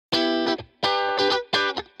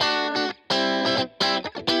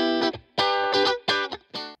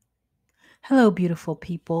Hello, beautiful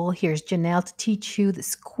people. Here's Janelle to teach you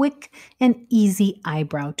this quick and easy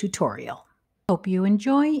eyebrow tutorial. Hope you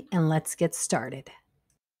enjoy, and let's get started.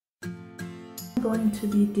 I'm going to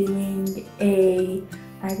be doing a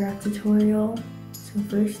eyebrow tutorial. So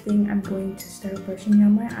first thing, I'm going to start brushing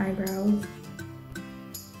out my eyebrows.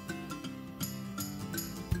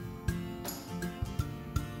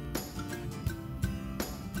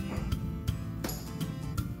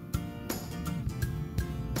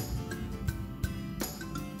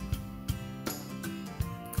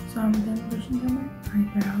 So I'm done brushing out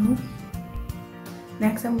my eyebrows.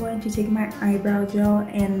 Next, I'm going to take my eyebrow gel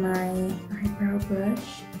and my eyebrow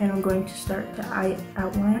brush, and I'm going to start to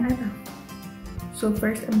outline eyebrow. So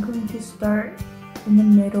first, I'm going to start in the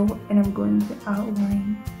middle, and I'm going to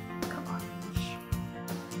outline the arch.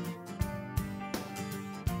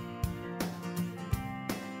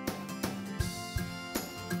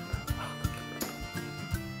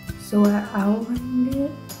 So I outlined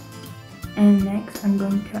it. And next, I'm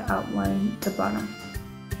going to outline the bottom.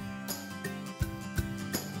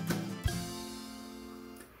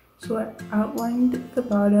 So I outlined the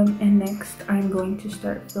bottom, and next I'm going to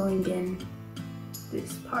start filling in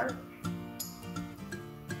this part.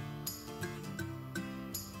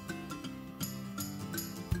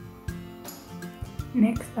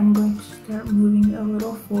 Next, I'm going to start moving a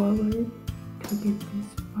little forward to get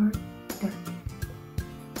this part darker.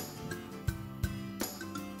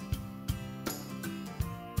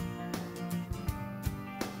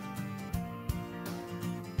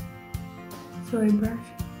 So I brush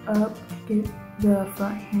up to get the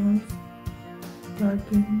front hairs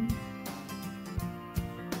darkened.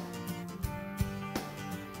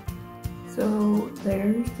 So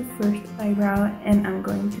there's the first eyebrow, and I'm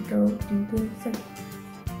going to go do the second.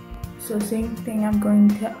 So same thing, I'm going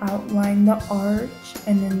to outline the arch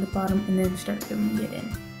and then the bottom, and then start filling it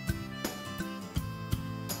in.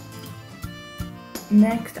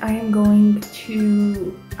 Next, I am going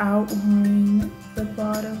to outline the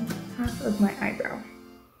bottom half of my eyebrow.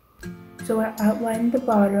 So I outlined the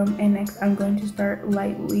bottom, and next I'm going to start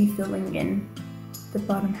lightly filling in the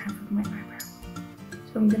bottom half of my eyebrow.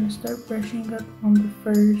 So I'm going to start brushing up on the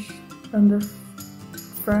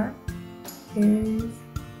front hairs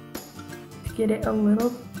to get it a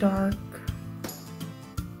little dark.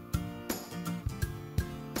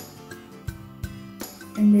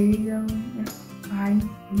 And there you go.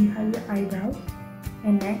 You have your eyebrow.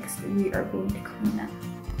 And next we are going to clean up.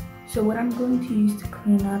 So what I'm going to use to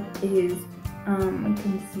clean up is a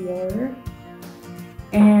concealer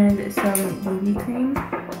and some BB cream,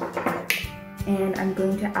 and I'm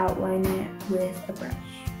going to outline it with a brush.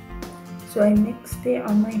 So I mixed it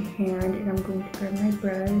on my hand, and I'm going to grab my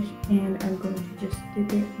brush, and I'm going to just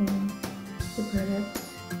dip it in the product,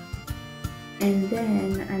 and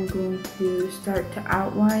then I'm going to start to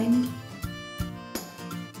outline.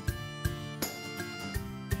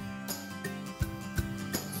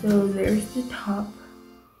 So there's the top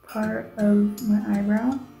part of my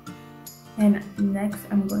eyebrow, and next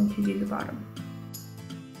I'm going to do the bottom.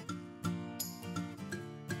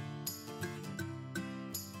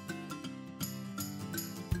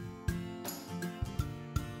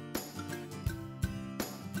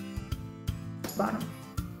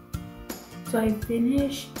 So I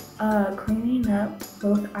finished cleaning up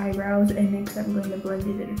both eyebrows, and next I'm going to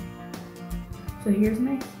blend it in. So here's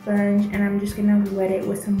my sponge, and I'm just gonna wet it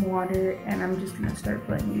with some water, and I'm just gonna start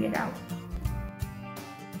blending it out.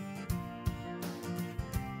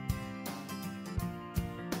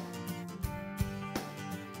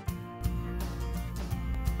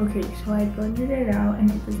 Okay, so I blended it out, and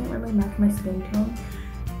it doesn't really match my skin tone,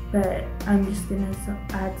 but I'm just gonna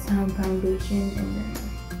add some foundation, and then,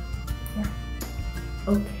 yeah.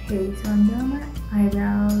 Okay, so I'm done with my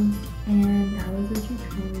eyebrows, and that was the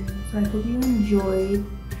tutorial. So I hope you enjoyed,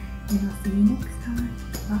 and I'll see you next time.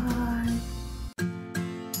 Bye!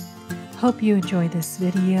 Hope you enjoy this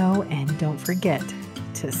video, and don't forget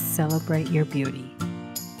to celebrate your beauty.